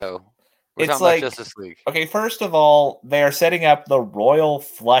So we're It's talking about like Justice League. okay. First of all, they are setting up the Royal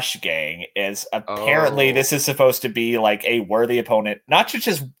Flush Gang as apparently this is supposed to be like a worthy opponent, not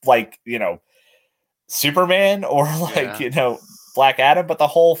just like Superman or like Black Adam, but the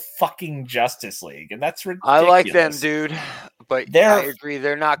whole fucking Justice League, and that's ridiculous. I like them, dude, but I agree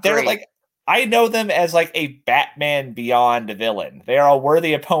they're not great. They're like, I know them as like a Batman Beyond villain. They are a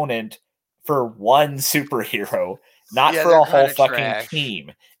worthy opponent for one superhero, not for a whole fucking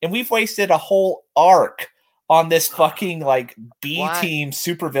team. And we've wasted a whole arc on this fucking like B team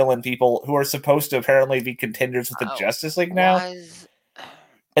supervillain people who are supposed to apparently be contenders with the Justice League now.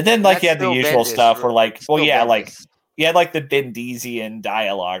 And then like you had the usual stuff where like, you had like the Bendezian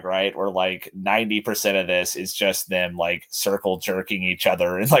dialogue, right? Where like 90% of this is just them like circle jerking each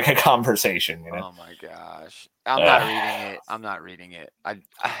other in like a conversation. Oh my gosh. I'm not reading it. I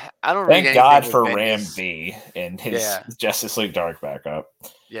don't read anything. Thank God for Bendis. Ram V and his Justice League Dark backup.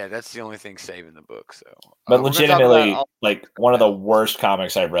 Yeah, that's the only thing saving the book. So, but legitimately, like one of the worst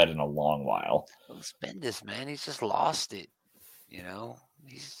comics I've read in a long while. It's Bendis, man. He's just lost it.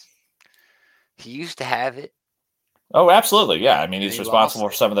 He used to have it. Oh, absolutely. Yeah. I mean, he's responsible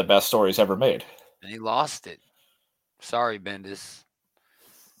for some of the best stories ever made. And he lost it. Sorry, Bendis.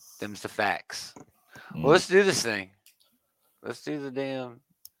 Them's the facts. Well, let's do this thing. Let's do the damn.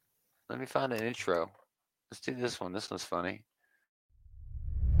 Let me find an intro. Let's do this one. This one's funny.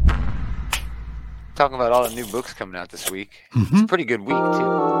 Talking about all the new books coming out this week. Mm-hmm. It's a pretty good week,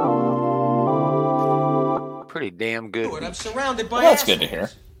 too. Pretty damn good. I'm surrounded by that's good to hear.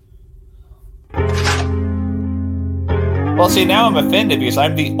 Well, see, now I'm offended because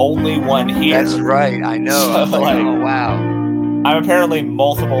I'm the only one here. That's right. I know. So, oh, wow. I'm apparently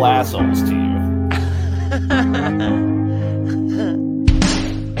multiple assholes to you. I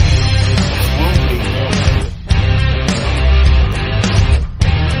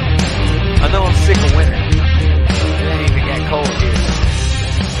know I'm sick of winter. It ain't even got cold here.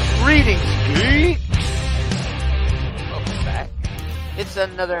 Greetings, geeks. Welcome back. It's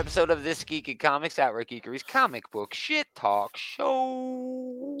another episode of This Geek in Comics, Outright Geekery's comic book shit talk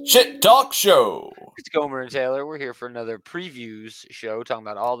show. Shit talk show. It's Gomer and Taylor. We're here for another previews show, talking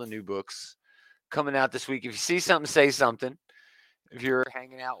about all the new books coming out this week. If you see something, say something. If you're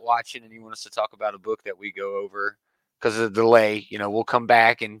hanging out watching and you want us to talk about a book that we go over because of the delay, we'll come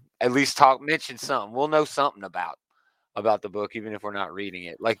back and at least mention something. We'll know something about the book, even if we're not reading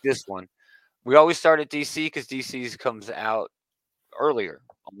it. Like this one. We always start at DC because DC's comes out earlier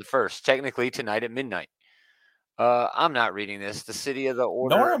on the 1st, technically tonight at midnight. I'm not reading this. The City of the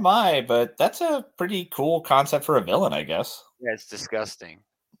Order. Nor am I, but that's a pretty cool concept for a villain, I guess. Yeah, it's disgusting.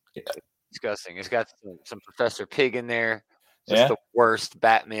 Yeah. Disgusting. It's got some Professor Pig in there. Just the worst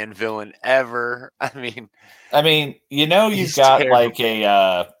Batman villain ever. I mean, you've got terrible. Like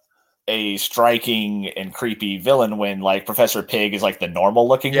a striking and creepy villain when like Professor Pig is like the normal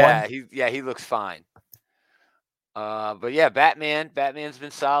looking one. He looks fine. But yeah, Batman's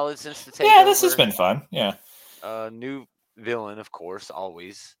been solid since the takeover. Yeah, this has been fun. Yeah. New villain, of course,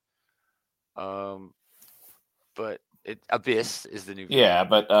 always. But Abyss is the new villain. Yeah,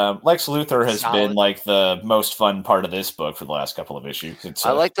 but Lex Luthor has been like the most fun part of this book for the last couple of issues.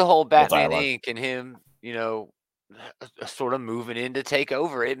 I like the whole Batman Inc. and him, sort of moving in to take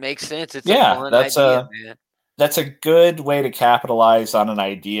over. It makes sense. It's a fun idea, man. That's a good way to capitalize on an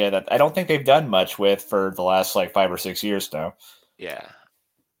idea that I don't think they've done much with for the last like 5 or 6 years now. Yeah.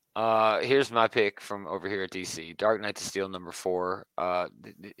 Here's my pick from over here at DC. Dark Knight of Steel #4,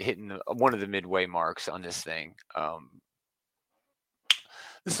 hitting one of the midway marks on this thing.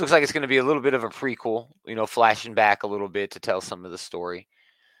 This looks like it's going to be a little bit of a prequel, flashing back a little bit to tell some of the story.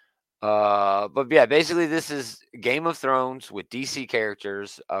 But yeah, basically this is Game of Thrones with DC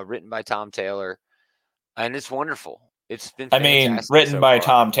characters, written by Tom Taylor. And it's wonderful. It's been written by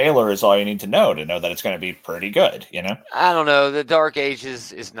Tom Taylor is all you need to know that it's going to be pretty good, I don't know. The Dark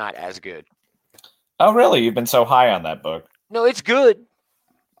Ages is not as good. Oh, really? You've been so high on that book. No, it's good.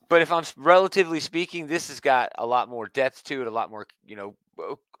 But if I'm relatively speaking, this has got a lot more depth to it, a lot more,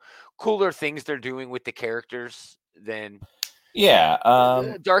 cooler things they're doing with the characters than...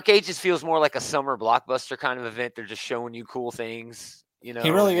 Yeah. Dark Ages feels more like a summer blockbuster kind of event. They're just showing you cool things, He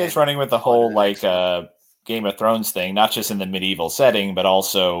really is running with the whole, Game of Thrones thing, not just in the medieval setting, but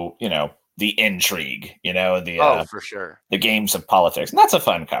also, the intrigue, for sure. The games of politics. And that's a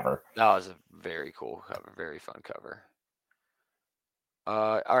fun cover. That was a very cool cover. Very fun cover.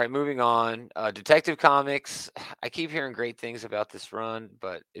 All right, moving on. Detective Comics. I keep hearing great things about this run,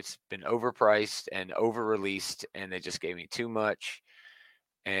 but it's been overpriced and over-released, and they just gave me too much.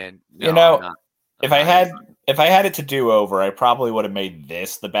 And I'm If I had it to do over, I probably would have made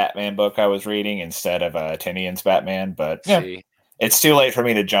this the Batman book I was reading instead of Tinian's Batman. But yeah, it's too late for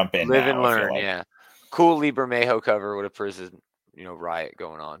me to jump in. Live now, and learn. Yeah, cool. Lee Bermejo cover with a prison, riot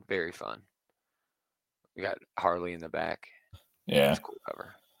going on. Very fun. We got Harley in the back. Yeah, that's a cool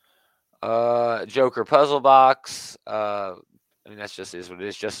cover. Joker puzzle box. I mean, that's just is what it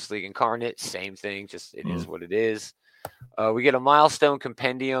is. Justice League Incarnate, same thing. Just it is what it is. We get a milestone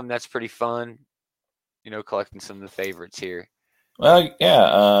compendium. That's pretty fun. Collecting some of the favorites here. Well,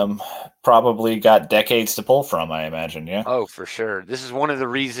 yeah, probably got decades to pull from, I imagine. Yeah. Oh, for sure. This is one of the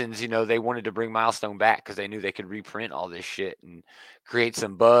reasons, they wanted to bring Milestone back because they knew they could reprint all this shit and create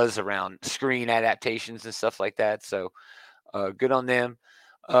some buzz around screen adaptations and stuff like that. So, good on them.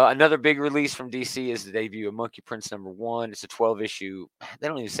 Another big release from DC is the debut of Monkey Prince #1. It's a 12-issue. They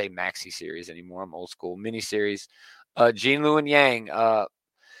don't even say maxi series anymore. I'm old school. Miniseries. Gene Luen Yang.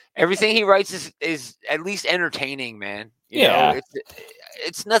 Everything he writes is at least entertaining, man. You know,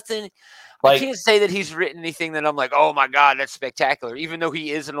 it's nothing. I can't say that he's written anything that I'm like, oh my god, that's spectacular. Even though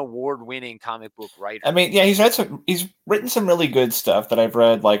he is an award-winning comic book writer. I mean, yeah, he's written some really good stuff that I've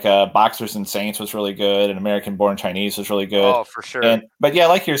read. Like Boxers and Saints was really good, and American-Born Chinese was really good. Oh, for sure. But yeah,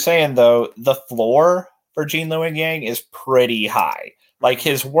 like you're saying though, the floor for Gene Luen Yang is pretty high. Like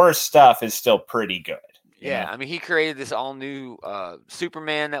his worst stuff is still pretty good. Yeah, I mean, he created this all-new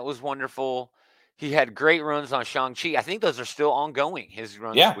Superman that was wonderful. He had great runs on Shang-Chi. I think those are still ongoing, his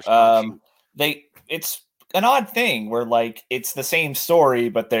runs with Shang-Chi. It's an odd thing where, like, it's the same story,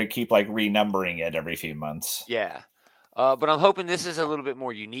 but they keep, like, renumbering it every few months. Yeah. But I'm hoping this is a little bit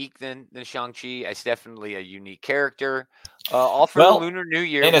more unique than Shang-Chi. It's definitely a unique character. All for the Lunar New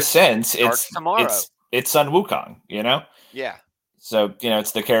Year. In a sense, it's tomorrow. It's Sun Wukong, Yeah. So,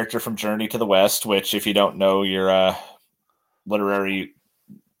 it's the character from Journey to the West, which, if you don't know your literary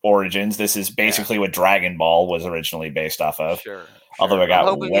origins, this is basically what Dragon Ball was originally based off of. Sure. Although I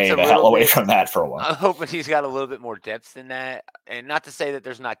got way the hell away from that for a while. I'm hoping he's got a little bit more depth than that. And not to say that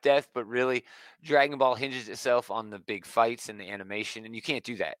there's not depth, but really, Dragon Ball hinges itself on the big fights and the animation. And you can't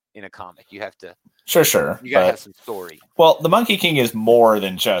do that in a comic. You have to. Sure. You got to have some story. Well, the Monkey King is more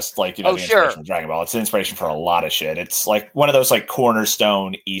than just the inspiration from Dragon Ball. It's an inspiration for a lot of shit. It's like one of those like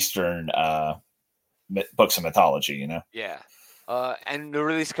cornerstone Eastern books of mythology, Yeah. And the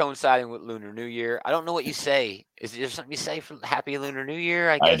release coinciding with Lunar New Year. I don't know what you say. Is there something you say for Happy Lunar New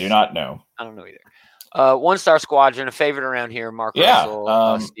Year? I do not know. I don't know either. One Star Squadron, a favorite around here. Mark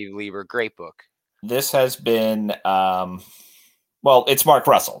Russell, Steve Lieber. Great book. This has been, it's Mark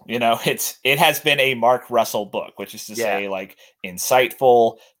Russell. It has been a Mark Russell book, which is to say, like,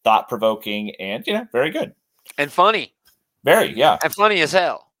 insightful, thought-provoking, and, very good. And funny. Very, yeah. And funny as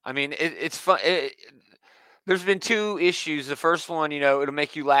hell. I mean, it's fun. There's been 2 issues. The first one, it'll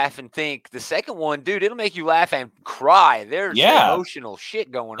make you laugh and think. The second one, dude, it'll make you laugh and cry. There's emotional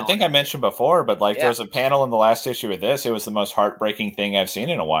shit going on. I think I mentioned before, but there's a panel in the last issue of this. It was the most heartbreaking thing I've seen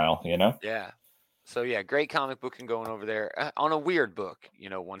in a while, Yeah. So, great comic booking going over there on a weird book,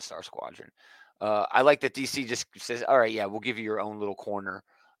 One Star Squadron. I like that DC just says, all right, we'll give you your own little corner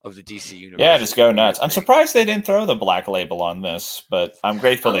of the DC universe. Yeah, just go nuts. I'm surprised they didn't throw the black label on this, but I'm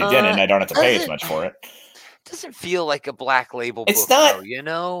grateful they didn't. I don't have to pay as much for it. Doesn't feel like a black label it's book, not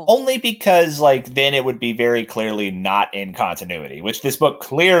though, only because then it would be very clearly not in continuity, which this book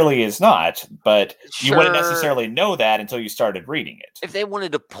clearly is not, but you wouldn't necessarily know that until you started reading it. If they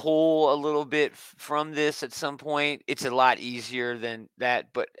wanted to pull a little bit from this at some point, it's a lot easier than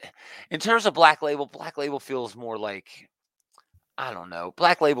that. But in terms of black label feels more like, I don't know,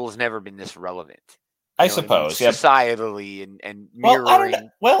 black label has never been this relevant. I suppose, societally and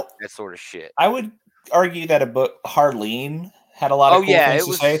mirroring that sort of shit. I would argue that a book Harleen had a lot of cool things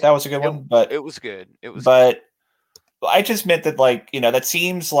to say. That was a good one, but it was good. But I just meant that, that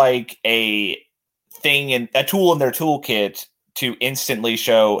seems like a thing and a tool in their toolkit to instantly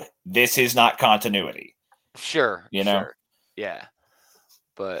show this is not continuity. Sure, sure. Yeah,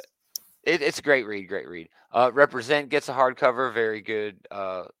 but it's a great read. Represent gets a hardcover, very good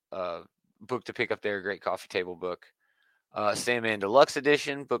book to pick up there. Great coffee table book. Sandman Deluxe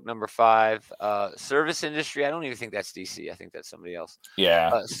Edition, book number 5. Service Industry, I don't even think that's DC. I think that's somebody else.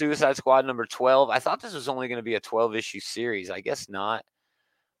 Yeah. Suicide Squad number 12. I thought this was only going to be a 12-issue series. I guess not.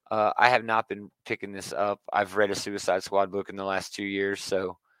 I have not been picking this up. I've read a Suicide Squad book in the last 2 years,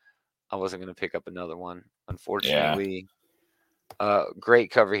 so I wasn't going to pick up another one, unfortunately. Yeah.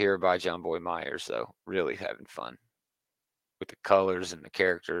 Great cover here by John Boy Myers, though. Really having fun with the colors and the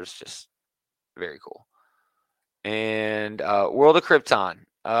characters. Just very cool. And World of Krypton.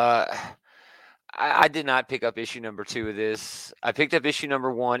 I I did not pick up issue number 2 of this. I picked up issue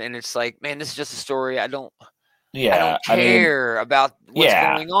number 1, and it's like, man, this is just a story. I don't care about what's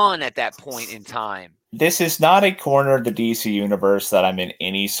going on at that point in time. This is not a corner of the DC universe that I'm in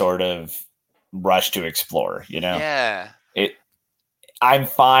any sort of rush to explore, you know? Yeah. I'm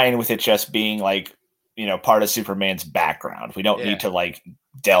fine with it just being like, you know, part of Superman's background. We don't need to like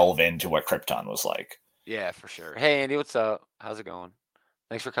delve into what Krypton was like. Yeah, for sure. Hey, Andy, what's up? How's it going?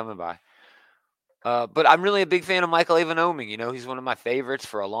 Thanks for coming by. But I'm really a big fan of Michael Avon Oeming. You know, he's one of my favorites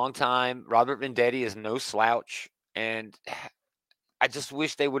for a long time. Robert Venditti is no slouch, and I just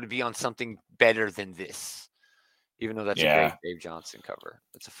wish they would be on something better than this. Even though that's a great Dave Johnson cover.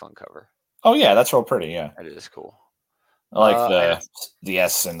 It's a fun cover. Oh yeah, that's real pretty. Yeah, that is cool. I like the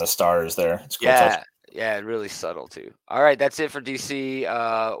S and the stars there. It's cool. Yeah, really subtle too. All right, that's it for DC.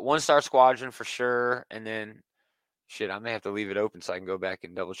 1-Star Squadron for sure, and then. Shit, I may have to leave it open so I can go back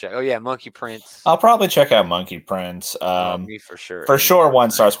and double check. Oh yeah, Monkey Prince. I'll probably check out Monkey Prince. Me for sure. For sure,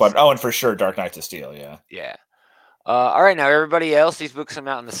 1-Star Squad. Oh, and for sure, Dark Knight of Steel. Yeah. Yeah. All right, now everybody else, these books come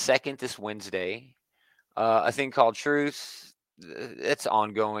out on the 2nd this Wednesday. A Thing Called Truth. It's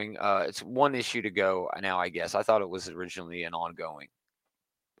ongoing. It's 1 issue to go now, I guess. I thought it was originally an ongoing.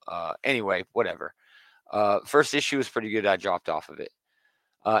 Anyway, whatever. First issue was pretty good. I dropped off of it.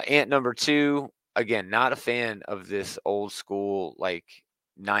 Ant number 2. Again, not a fan of this old school, like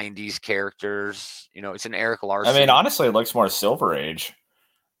 90s characters. You know, it's an Eric Larson. I mean, honestly, it looks more Silver Age.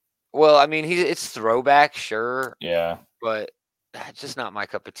 Well, I mean, it's throwback, sure. Yeah. But just not my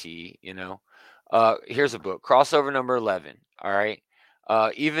cup of tea, you know. Here's a book, crossover number 11. All right.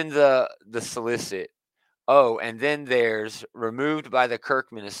 Even the solicit. Oh, and then there's Removed by the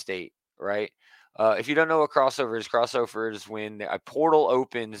Kirkman Estate, right? If you don't know what crossover is when a portal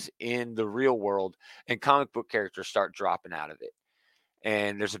opens in the real world and comic book characters start dropping out of it.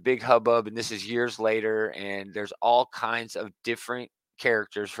 And there's a big hubbub, and this is years later, and there's all kinds of different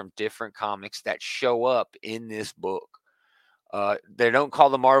characters from different comics that show up in this book. They don't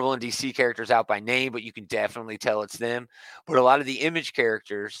call the Marvel and DC characters out by name, but you can definitely tell it's them. But a lot of the Image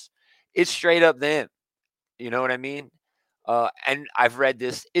characters, it's straight up them. You know what I mean? And I've read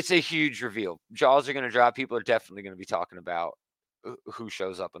this. It's a huge reveal. Jaws are going to drop. People are definitely going to be talking about who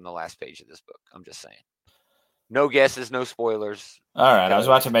shows up on the last page of this book. I'm just saying. No guesses, no spoilers. All right. I was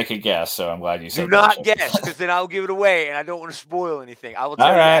about to make a guess, so I'm glad you said do not guess, because then I'll give it away, and I don't want to spoil anything. I will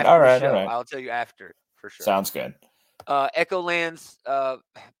tell you after the show. All right. I'll tell you after, for sure. Sounds good. Echo Lands,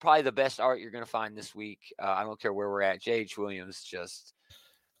 probably the best art you're going to find this week. I don't care where we're at. J.H. Williams just...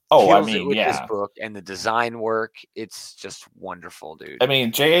 this book and the design work, it's just wonderful, dude. I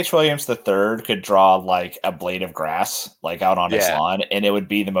mean, J.H. Williams III could draw like a blade of grass, like out on his lawn, and it would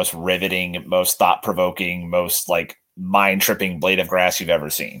be the most riveting, most thought-provoking, most like mind-tripping blade of grass you've ever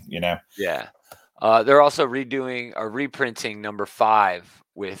seen, you know? Yeah. They're also reprinting number 5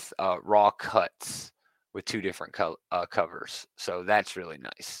 with raw cuts with 2 different covers. So that's really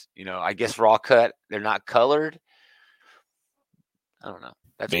nice. You know, I guess raw cut, they're not colored. I don't know.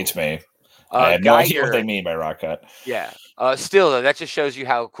 That's beats me. I have no idea what they mean by rock cut. Yeah. Still, though, that just shows you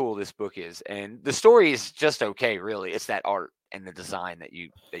how cool this book is. And the story is just okay, really. It's that art and the design that you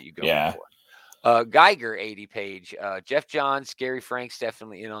go for. Geiger 80 page. Jeff Johns, Gary Frank's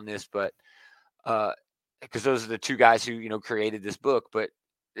definitely in on this, but because those are the 2 guys who, you know, created this book. But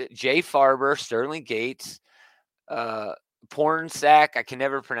Jay Farber, Sterling Gates, Pornsack, I can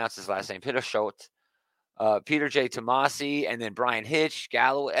never pronounce his last name, Pitterschott. Peter J. Tomasi, and then Brian Hitch,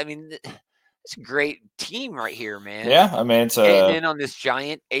 Galloway. I mean, it's a great team right here, man. Yeah, I mean, it's getting in on this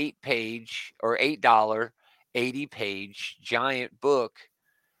giant $8 or $8 80-page giant book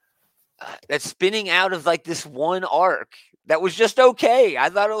that's spinning out of like this one arc that was just okay. I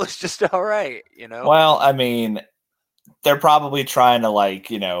thought it was just all right, you know. Well, I mean, they're probably trying to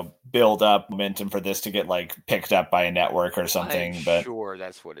like, you know, build up momentum for this to get like picked up by a network or something. I'm sure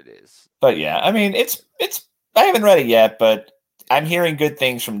that's what it is. But yeah, I mean, it's I haven't read it yet, but I'm hearing good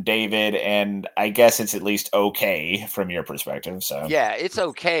things from David, and I guess it's at least okay from your perspective. So yeah, it's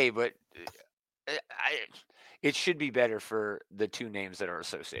okay, but it should be better for the 2 names that are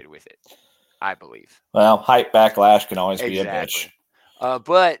associated with it, I believe. Well, hype backlash can always be a bitch.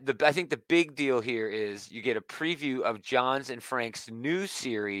 But I think the big deal here is you get a preview of Johns and Frank's new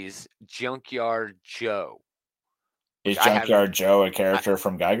series, Junkyard Joe. Is Junkyard Joe a character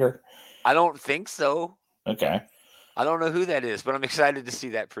from Geiger? I don't think so. Okay. I don't know who that is, but I'm excited to see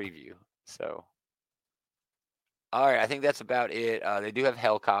that preview. So, all right, I think that's about it. They do have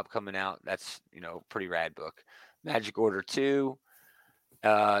Hellcop coming out. That's, you know, pretty rad book. Magic Order 2,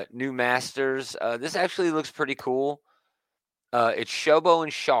 New Masters. This actually looks pretty cool. It's Shobo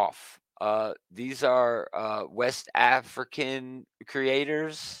and Shoff. These are West African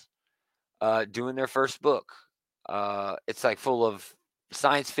creators doing their first book. It's like full of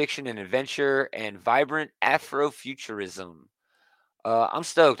science fiction and adventure and vibrant Afrofuturism. I'm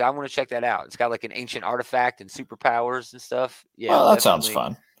stoked. I want to check that out. It's got like an ancient artifact and superpowers and stuff. Yeah, well, that sounds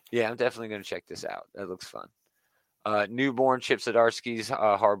fun. Yeah, I'm definitely going to check this out. That looks fun. Newborn Chip Zdarsky's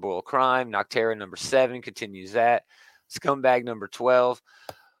Hardboiled Crime. Nocterra number 7 continues that. Scumbag number 12.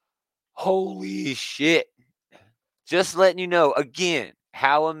 Holy shit. Just letting you know again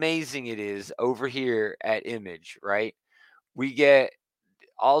how amazing it is over here at Image, right? We get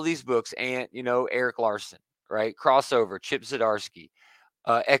all these books and, Eric Larson, right? Crossover, Chip Zdarsky,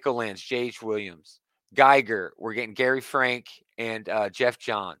 Echolands, J.H. Williams, Geiger. We're getting Gary Frank and Jeff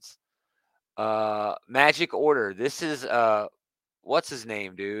Johns. Magic Order. This is what's his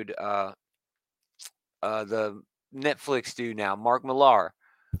name, dude? The Netflix dude now, Mark Millar.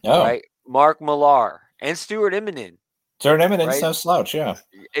 Oh. Right? Mark Millar and Stuart Immonen. Stuart Immonen's no slouch, yeah.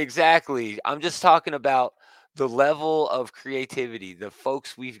 Exactly. I'm just talking about the level of creativity, the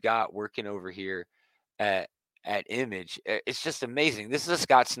folks we've got working over here at Image. It's just amazing. This is a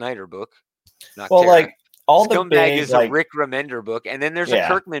Scott Snyder book. Well, like all Scumbag the big, is a Rick Remender book, and then there's a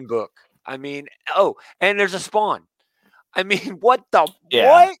Kirkman book. I mean, and there's a Spawn. I mean, what? What?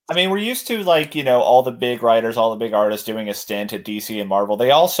 I mean, we're used to all the big writers, all the big artists doing a stint at DC and Marvel.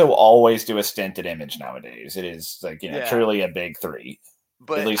 They also always do a stint at Image nowadays. It is truly a big three,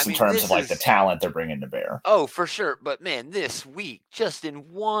 but at least in terms of the talent they're bringing to bear. Oh, for sure. But man, this week, just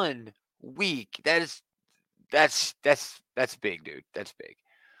in 1 week, that's big, dude. That's big.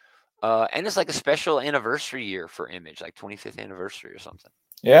 And it's like a special anniversary year for Image, like 25th anniversary or something.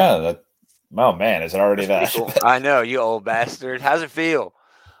 Yeah. Oh man, is it already that? Cool. I know, you old bastard. How's it feel?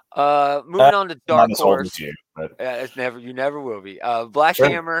 Moving on to Dark Horse. It's never. You never will be. Black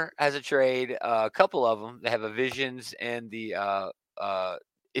Hammer has a trade. A couple of them. They have a Visions and the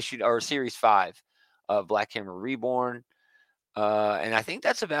issued or Series 5 of Black Hammer Reborn. And I think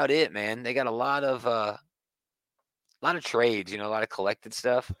that's about it, man. They got a lot of trades, a lot of collected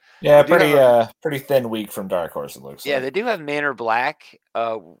stuff. Yeah, pretty thin week from Dark Horse, it looks like. Yeah, they do have Manor Black,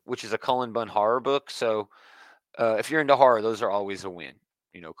 which is a Cullen Bunn horror book. So if you're into horror, those are always a win,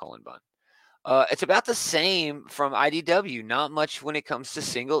 Cullen Bunn. It's about the same from IDW. Not much when it comes to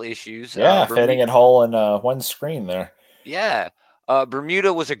single issues. Yeah, fitting it whole in one screen there. Yeah.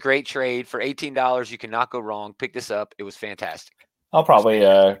 Bermuda was a great trade. For $18, you cannot go wrong. Pick this up. It was fantastic. I'll probably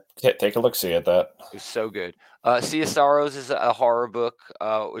take a look-see at that. It was so good. Sea of Sorrows is a horror book,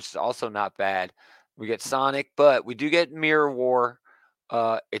 which is also not bad. We get Sonic, but we do get Mirror War.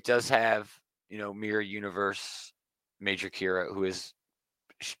 It does have, Mirror Universe Major Kira, who is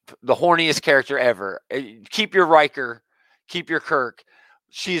the horniest character ever. Keep your Riker, keep your Kirk.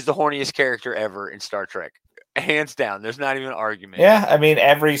 She's the horniest character ever in Star Trek. Hands down. There's not even an argument. Yeah, I mean,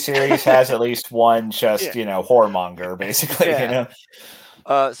 every series has at least one whoremonger, basically,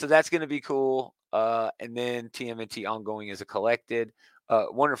 So that's going to be cool. And then TMNT Ongoing is a collected.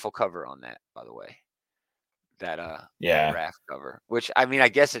 Wonderful cover on that, by the way. That Raph cover. Which, I mean, I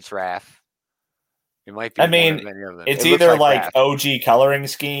guess it's Raph. It might be. I mean, it's either like OG coloring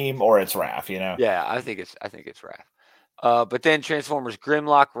scheme or it's Raph, Yeah, I think it's Raph. But then Transformers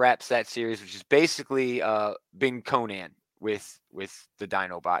Grimlock wraps that series, which is basically been Conan with the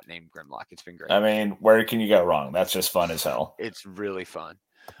Dinobot named Grimlock. It's been great. I mean, where can you go wrong? That's just fun as hell. It's really fun.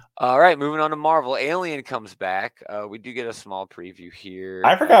 All right, moving on to Marvel. Alien comes back. We do get a small preview here.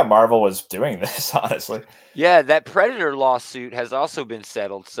 I forgot Marvel was doing this, honestly. Yeah, that Predator lawsuit has also been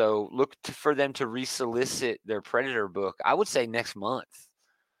settled. So look for them to resolicit their Predator book. I would say next month.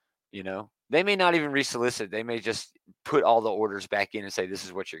 They may not even resolicit. They may just put all the orders back in and say, this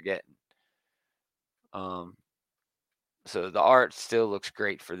is what you're getting. So the art still looks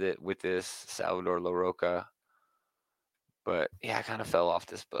great with this Salvador LaRocca. But yeah, I kind of fell off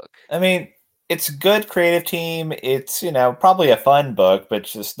this book. I mean, it's a good creative team. It's, probably a fun book, but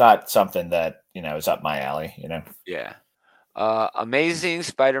just not something that, is up my alley, Yeah. Amazing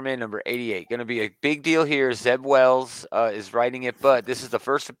Spider-Man number 88. Going to be a big deal here. Zeb Wells is writing it, but this is the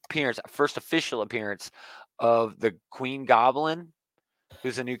first official appearance of the Queen Goblin,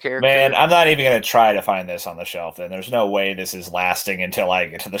 who's a new character. Man, I'm not even going to try to find this on the shelf. Then there's no way this is lasting until I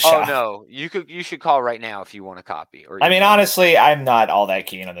get to the shop. Oh no, you should call right now if you want a copy. I mean, honestly, I'm not all that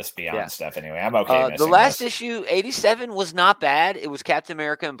keen on this Beyond stuff anyway. I'm okay. The last issue, 87, was not bad. It was Captain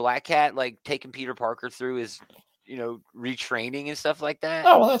America and Black Cat taking Peter Parker through his retraining and stuff like that.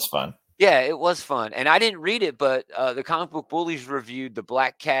 Oh, well, that's fun. Yeah, it was fun. And I didn't read it, but the Comic Book Bullies reviewed the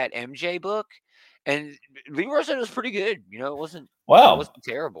Black Cat MJ book, And Leroy said it was pretty good. You know, it wasn't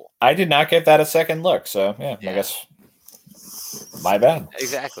terrible. I did not give that a second look. So, yeah. I guess my bad.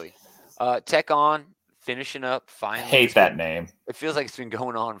 Exactly. Tech On, finishing up, finally. Hate that name. It feels like it's been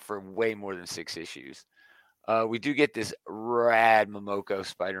going on for way more than 6 issues. We do get this rad Momoko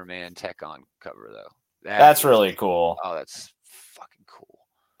Spider-Man Tech On cover, though. That's really cool. Oh, that's fucking cool.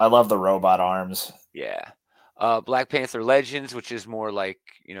 I love the robot arms. Yeah. Black Panther Legends, which is more like,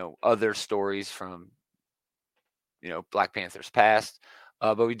 other stories from, Black Panther's past.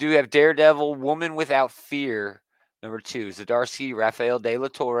 But we do have Daredevil, Woman Without Fear, number 2. Zdarsky, Rafael De La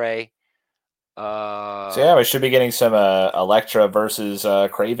Torre. So yeah, we should be getting some Elektra versus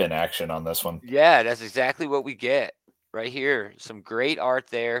Kraven action on this one. Yeah, that's exactly what we get right here. Some great art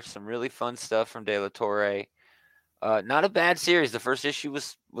there. Some really fun stuff from De La Torre. Not a bad series. The first issue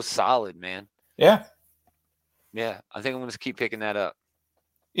was solid, man. Yeah. Yeah, I think I'm going to keep picking that up.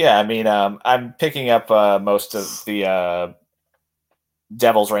 Yeah, I mean, I'm picking up most of the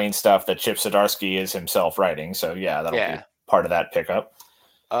Devil's Reign stuff that Chip Zdarsky is himself writing. So yeah, that'll be part of that pickup.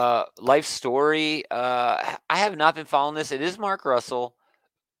 Life Story. I have not been following this. It is Mark Russell,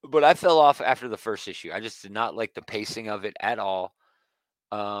 but I fell off after the first issue. I just did not like the pacing of it at all.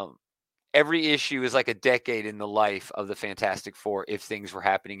 Every issue is like a decade in the life of the Fantastic Four if things were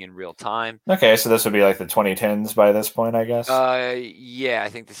happening in real time. Okay, so this would be like the 2010s by this point, I guess. Yeah, I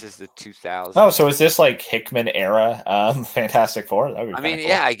think this is the 2000s. Oh, so is this like Hickman era Fantastic Four? I mean, cool.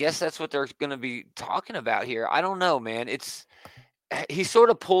 Yeah, I guess that's what they're going to be talking about here. I don't know, man. He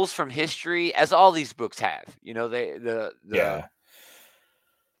sort of pulls from history, as all these books have. The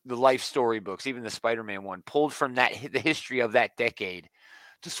life story books, even the Spider-Man one, pulled from the history of that decade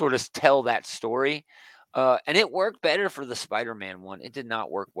to sort of tell that story. And it worked better for the Spider-Man one. It did not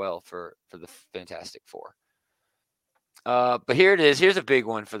work well for the Fantastic Four. But here it is. Here's a big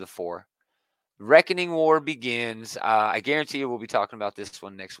one for the Four. Reckoning War begins. I guarantee you we'll be talking about this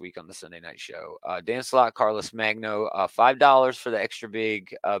one next week on the Sunday Night Show. Dan Slott, Carlos Magno, $5 for the extra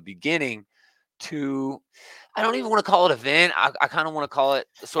big beginning to, I don't even want to call it event. I kind of want to call it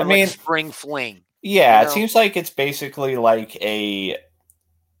sort of like a spring fling. Yeah, it seems like it's basically like a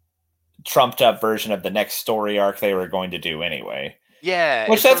trumped up version of the next story arc they were going to do anyway. Yeah.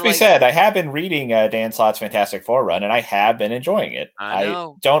 Which, let's be said, I have been reading Dan Slott's Fantastic Four run, and I have been enjoying it. I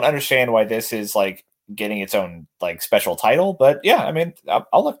know. Don't understand why this is like getting its own like special title, but yeah, I mean,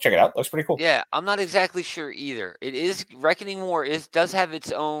 I'll check it out. Looks pretty cool. Yeah, I'm not exactly sure either. It is Reckoning War does have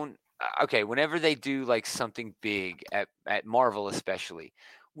its own. Okay, whenever they do like something big at Marvel, especially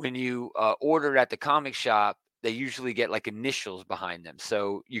when you order it at the comic shop, they usually get like initials behind them,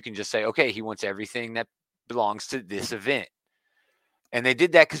 so you can just say, okay, he wants everything that belongs to this event. And they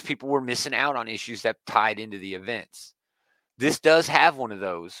did that because people were missing out on issues that tied into the events. This does have one of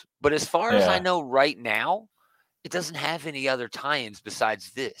those. But as far as I know right now, it doesn't have any other tie-ins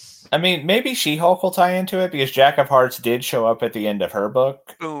besides this. I mean, maybe She-Hulk will tie into it because Jack of Hearts did show up at the end of her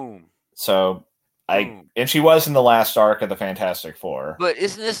book. Boom. So, and she was in the last arc of the Fantastic Four. But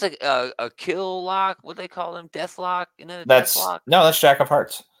isn't this like a kill lock? What do they call him? Deathlock? No, that's Jack of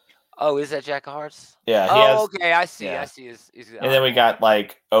Hearts. Oh, is that Jack of Hearts? Yeah. Okay. I see. I see. And then we got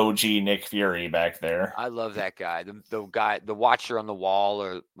like OG Nick Fury back there. I love that guy. The guy, the Watcher on the Wall,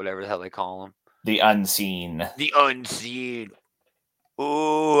 or whatever the hell they call him. The Unseen. The Unseen.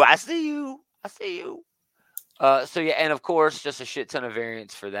 Ooh, I see you. So yeah, and of course, just a shit ton of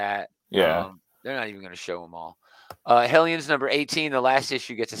variants for that. Yeah. They're not even going to show them all. Hellions number 18. The last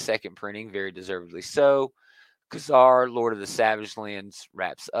issue gets a second printing, very deservedly so. Kazar, Lord of the Savage Lands,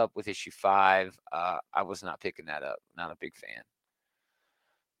 wraps up with issue 5. I was not picking that up. Not a big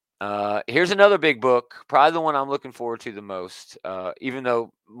fan. Here's another big book. Probably the one I'm looking forward to the most, even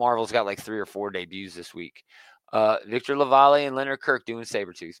though Marvel's got like 3 or 4 debuts this week. Victor LaValle and Leonard Kirk doing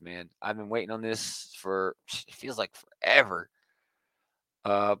Sabretooth, man. I've been waiting on this it feels like forever.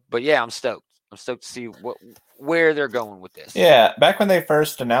 But yeah, I'm stoked. I'm stoked to see where they're going with this. Yeah, back when they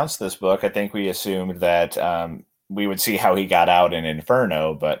first announced this book, I think we assumed that we would see how he got out in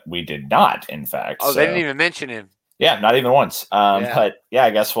Inferno, but we did not, in fact. Oh, they didn't even mention him. Yeah, not even once. But yeah, I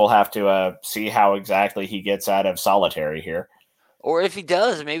guess we'll have to see how exactly he gets out of Solitary here. Or if he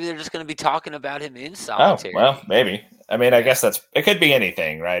does, maybe they're just going to be talking about him in Solitary. Oh, well, maybe. I mean, I guess it could be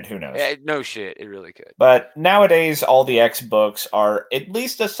anything, right? Who knows? Yeah, no shit. It really could. But nowadays, all the X books are at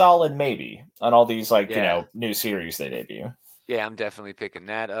least a solid maybe on all these, new series they debut. Yeah, I'm definitely picking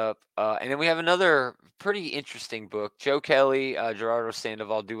that up. And then we have another pretty interesting book. Joe Kelly, Gerardo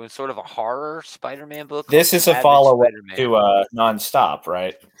Sandoval doing sort of a horror Spider-Man book. This is a follow-up to Nonstop,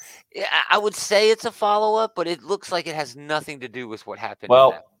 right? Yeah, I would say it's a follow-up, but it looks like it has nothing to do with what happened.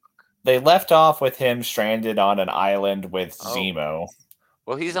 Well, They left off with him stranded on an island with Zemo.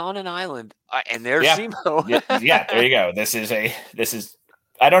 Well, he's on an island, and there's Zemo. yeah, there you go. This is.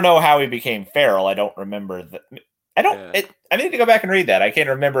 I don't know how he became feral. I don't remember that. I need to go back and read that. I can't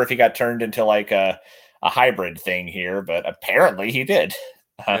remember if he got turned into like a hybrid thing here, but apparently he did.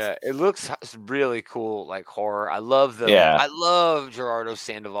 Yeah, it looks really cool, like horror. I love Gerardo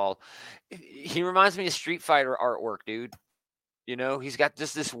Sandoval. He reminds me of Street Fighter artwork, dude. You know, he's got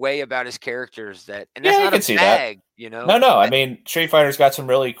just this way about his characters that's not a bag, you know. No. I mean, Street Fighter's got some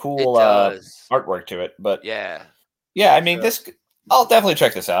really cool artwork to it, but yeah. I mean, I'll definitely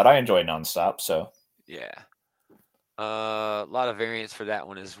check this out. I enjoy Nonstop, so yeah. A lot of variants for that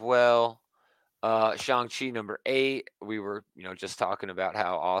one as well. Shang-Chi number 8. We were, just talking about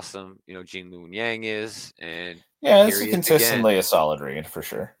how awesome, Gene Luen Yang is, and this is consistently a solid read for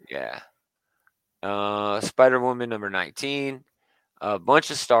sure. Yeah. Spider-Woman number 19. A bunch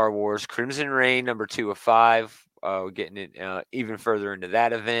of Star Wars. Crimson Reign number 2 of 5. We're getting it even further into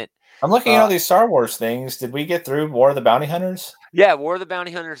that event. I'm looking at all these Star Wars things. Did we get through War of the Bounty Hunters? Yeah, War of the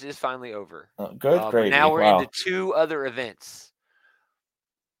Bounty Hunters is finally over. Oh, good, great. Now we're into 2 other events.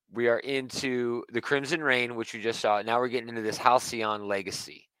 We are into the Crimson Reign, which we just saw. Now we're getting into this Halcyon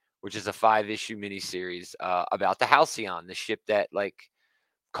Legacy, which is a 5-issue miniseries about the Halcyon, the ship that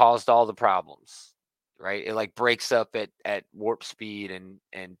caused all the problems. Right, it breaks up at warp speed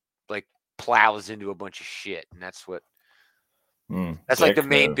and plows into a bunch of shit, and that's what that's the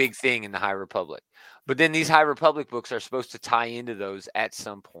main big thing in the High Republic. But then these High Republic books are supposed to tie into those at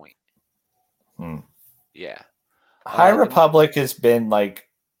some point. Yeah, High Republic has been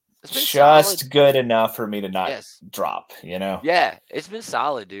just solid. Good enough for me to not drop. Yeah, it's been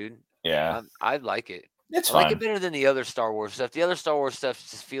solid, dude. Yeah, I like it. It's I fun. like it better than the other Star Wars stuff. The other Star Wars stuff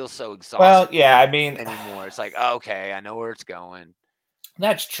just feels so exhausting. Well, yeah, I mean, anymore. It's okay, I know where it's going.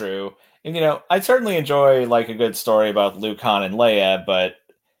 That's true. And, I certainly enjoy a good story about Luke, Han, and Leia, but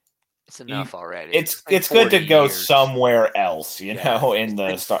it's enough already. It's good to go somewhere else, in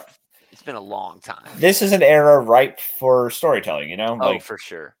the Star. It's been a long time. This is an era ripe for storytelling, for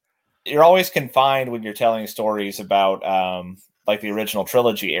sure. You're always confined when you're telling stories about the original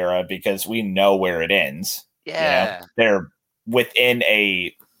trilogy era because we know where it ends. Yeah. They're within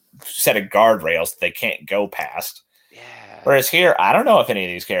a set of guardrails that they can't go past. Yeah. Whereas here, I don't know if any of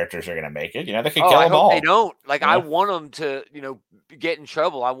these characters are going to make it. They could kill them all. They don't. I want them to, get in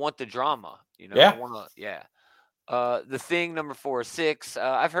trouble. I want the drama. Yeah. I want to, The Thing number 4 or 6.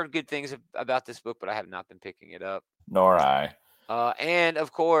 I've heard good things about this book, but I have not been picking it up. Nor I. And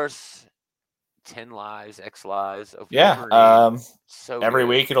of course, 10 Lives, X Lives. Of Wolverine. So every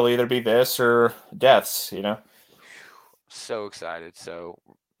week it'll either be this or deaths, So excited. So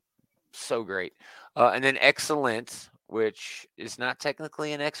great. And then Excellent, which is not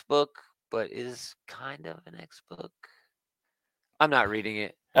technically an X book, but is kind of an X book. I'm not reading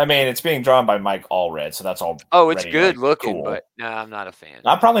it. I mean, it's being drawn by Mike Allred, so that's all. Oh, it's good looking, cool. But no, I'm not a fan.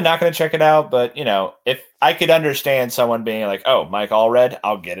 I'm probably not going to check it out, but if I could understand someone being like, "Oh, Mike Allred,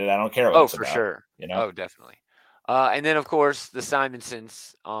 I'll get it. I don't care what it's about." Sure. Oh, definitely. And then of course the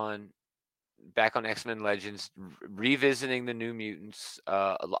Simonsons back on X-Men Legends, revisiting the New Mutants.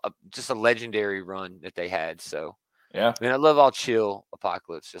 Just a legendary run that they had. So yeah, I mean, I love all chill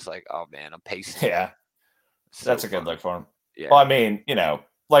Apocalypse. Just oh man, I'm pacing. Yeah, so that's a good look for him. Yeah. Well, I mean,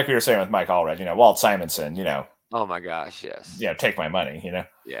 like we were saying with Mike Allred, Walt Simonson, Oh my gosh, yes. Take my money,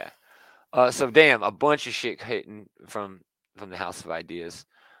 Yeah. So damn, a bunch of shit hitting from the House of Ideas.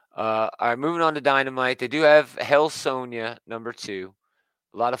 All right, moving on to Dynamite. They do have Hell Sonia number 2.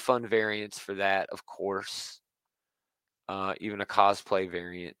 A lot of fun variants for that, of course. Even a cosplay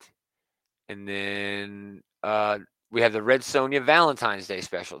variant. And then we have the Red Sonja Valentine's Day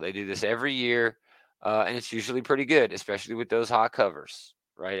special. They do this every year. And it's usually pretty good, especially with those hot covers,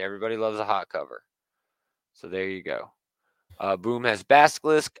 right? Everybody loves a hot cover. So there you go. Boom has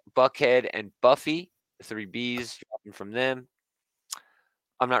Basilisk, Buckhead, and Buffy. The 3 Bs dropping from them.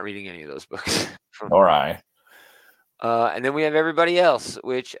 I'm not reading any of those books. All right. And then we have everybody else,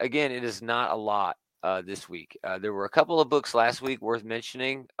 which, again, it is not a lot this week. There were a couple of books last week worth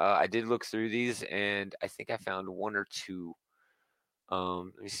mentioning. I did look through these, and I think I found 1 or 2.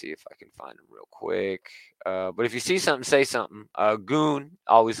 Let me see if I can find them real quick. But if you see something, say something. Goon,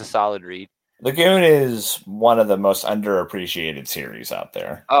 always a solid read. The Goon is one of the most underappreciated series out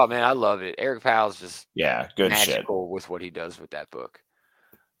there. Oh man, I love it. Eric Powell's just good magical shit with what he does with that book.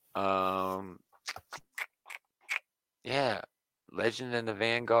 Legend and the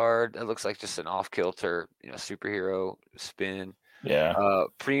Vanguard. That looks like just an off-kilter, superhero spin. Yeah.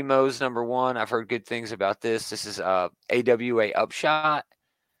 Primo's number 1. I've heard good things about this. This is AWA Upshot.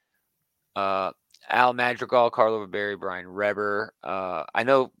 Al Madrigal, Carlo Barry, Brian Reber. I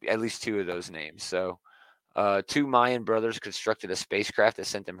know at least 2 of those names. So 2 Mayan brothers constructed a spacecraft that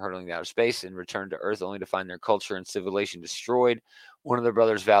sent them hurtling to outer space and returned to Earth only to find their culture and civilization destroyed. One of the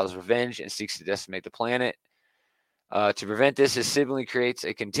brothers vows revenge and seeks to decimate the planet. To prevent this, his sibling creates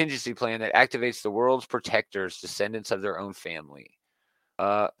a contingency plan that activates the world's protectors, descendants of their own family.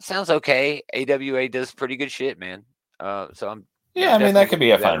 Sounds okay. AWA does pretty good shit, man. So I'm that could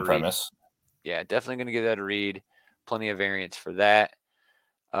be a fun premise. Yeah, definitely going to give that a read. Plenty of variants for that.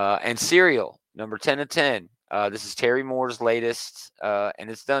 And Serial, number 10 of 10. This is Terry Moore's latest, and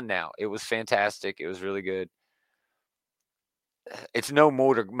it's done now. It was fantastic. It was really good. It's no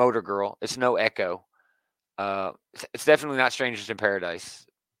Motor Girl. It's no Echo. It's definitely not Strangers in Paradise.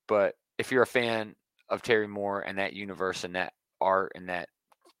 But if you're a fan of Terry Moore and that universe and that art and that,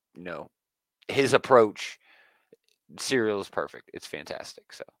 his approach, Serial is perfect. It's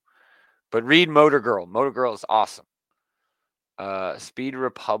fantastic. So, but read Motor Girl. Motor Girl is awesome. Speed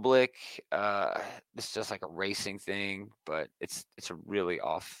Republic. It's just like a racing thing, but it's a really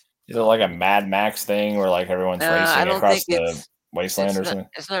off. Is it like a Mad Max thing where like everyone's racing across the wasteland or something?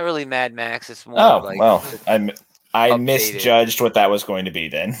 It's not really Mad Max. It's more I misjudged what that was going to be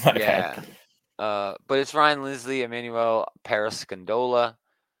then. Yeah. But it's Ryan Lindsley, Emmanuel Parascandola.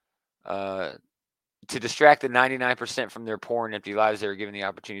 To distract the 99% from their poor and empty lives, they were given the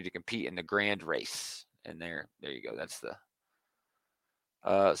opportunity to compete in the grand race. And there you go. That's the.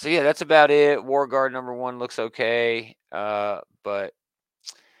 So yeah, that's about it. War Guard number 1 looks okay, but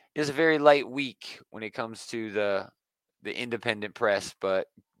it's a very light week when it comes to the independent press. But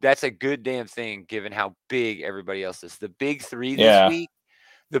that's a good damn thing given how big everybody else is. The big 3 this week,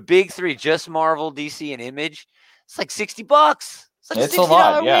 the big 3, just Marvel, DC, and Image. It's like $60. It's a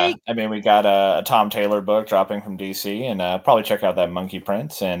lot, yeah. Week. I mean, we got a Tom Taylor book dropping from DC, and probably check out that Monkey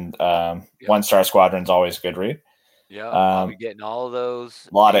Prince. And One Star Squadron's always a good read. Yeah, I'll be getting all of those.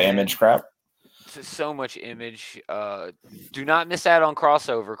 A lot of Image crap. So much Image. Do not miss out on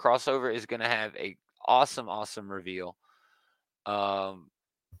Crossover. Crossover is going to have a awesome reveal. And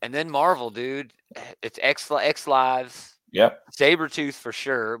then Marvel, dude. It's X Lives. Yep. Sabretooth for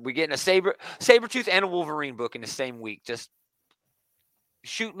sure. We're getting a Sabretooth and a Wolverine book in the same week. Just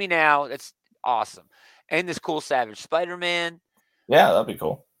shoot me now. That's awesome. And this cool Savage Spider-Man. Yeah, that'd be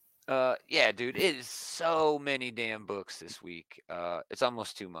cool. Yeah, dude, it is so many damn books this week. It's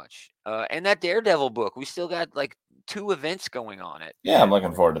almost too much. And that Daredevil book, we still got like 2 events going on it. Yeah, I'm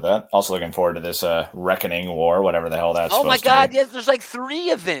looking forward to that. Also looking forward to this Reckoning War, whatever the hell that's. Oh my God, yes, there's like 3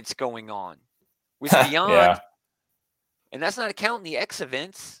 events going on with Beyond. Yeah. And that's not counting the X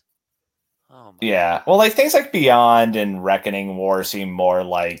events. Oh my God. Well, like things like Beyond and Reckoning War seem more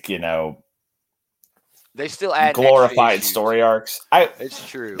like, they still add glorified story arcs. It's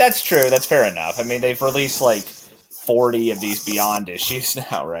true. That's true. That's fair enough. I mean, they've released like 40 of these Beyond issues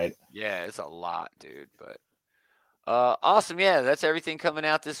now, right? Yeah, it's a lot, dude. But awesome. Yeah, that's everything coming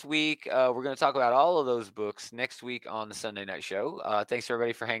out this week. We're going to talk about all of those books next week on the Sunday Night Show. Thanks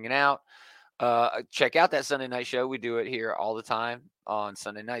everybody for hanging out. Check out that Sunday Night Show. We do it here all the time on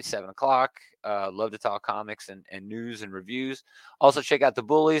Sunday night, 7:00. Love to talk comics and news and reviews. Also, check out the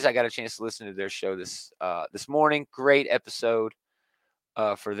Bullies. I got a chance to listen to their show this morning. Great episode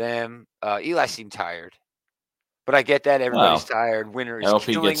for them. Eli seemed tired, but I get that. Everybody's tired. Winter is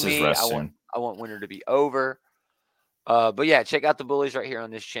killing me. I want winter to be over. But yeah, check out the Bullies right here on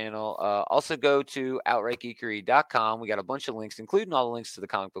this channel. Also go to outrightgeekery.com. We got a bunch of links, including all the links to the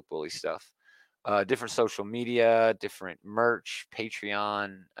comic book bully stuff. Different social media, different merch,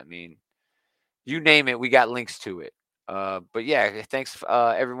 Patreon. I mean, you name it, we got links to it. But yeah, thanks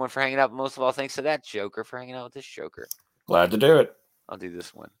everyone for hanging out. Most of all, thanks to that Joker for hanging out with this Joker. Glad to do it. I'll do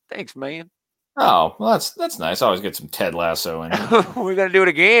this one. Thanks, man. Oh, well, that's nice. I always get some Ted Lasso in. We're gonna do it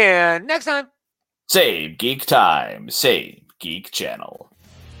again next time. Same geek time, same geek channel.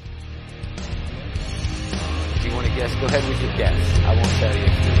 If you want to guess, go ahead with your guess. I won't tell you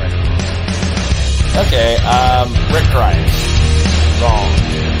if you're right or wrong. Okay, Rick Grimes. Wrong.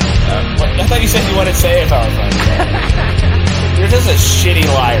 I thought you said you wanted to say it. You're just a shitty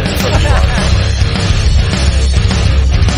liar.